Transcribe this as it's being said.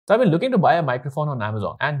So I've been looking to buy a microphone on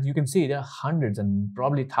Amazon, and you can see there are hundreds and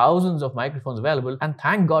probably thousands of microphones available, and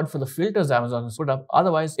thank God for the filters Amazon has put up,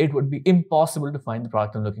 otherwise it would be impossible to find the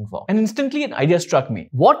product I'm looking for. And instantly an idea struck me.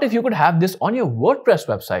 What if you could have this on your WordPress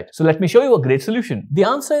website? So let me show you a great solution. The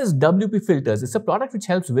answer is WP Filters. It's a product which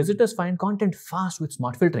helps visitors find content fast with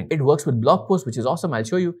smart filtering. It works with blog posts, which is awesome. I'll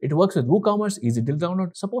show you. It works with WooCommerce, easy to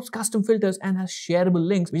download, supports custom filters, and has shareable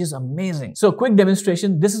links, which is amazing. So quick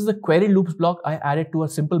demonstration. This is the query loops block I added to a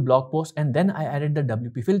simple blog post, and then I added the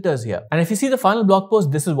WP filters here. And if you see the final blog post,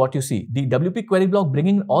 this is what you see. The WP query block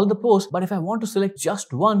bringing all the posts, but if I want to select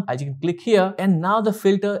just one, I can click here, and now the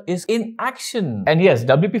filter is in action. And yes,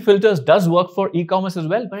 WP filters does work for e-commerce as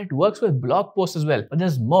well, but it works with blog posts as well. But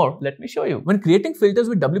there's more. Let me show you. When creating filters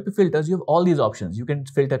with WP filters, you have all these options. You can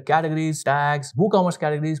filter categories, tags, WooCommerce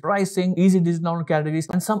categories, pricing, easy to download categories,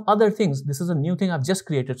 and some other things. This is a new thing I've just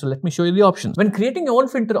created, so let me show you the options. When creating your own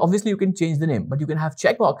filter, obviously you can change the name, but you can have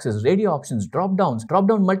checkboxes, radio options, drop-downs,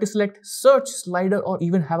 drop-down multi-select, search slider, or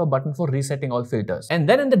even have a button for resetting all filters. And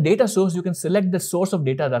then in the data source, you can select the source of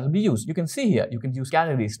data that will be used. You can see here, you can use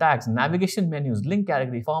categories, tags, navigation menus, link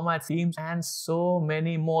category, format, themes, and so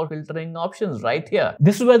many more filtering options right here.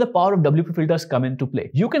 This is where the power of WP filters come into play.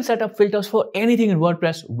 You can set up filters for anything in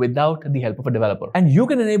WordPress without the help of a developer. And you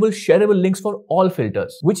can enable shareable links for all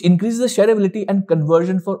filters, which increases the shareability and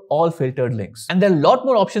conversion for all filtered links. And there are a lot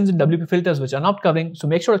more options in WP filters which I'm not covering, so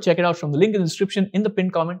make sure to check it out from the link in the description in the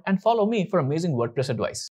pinned comment and follow me for amazing WordPress advice.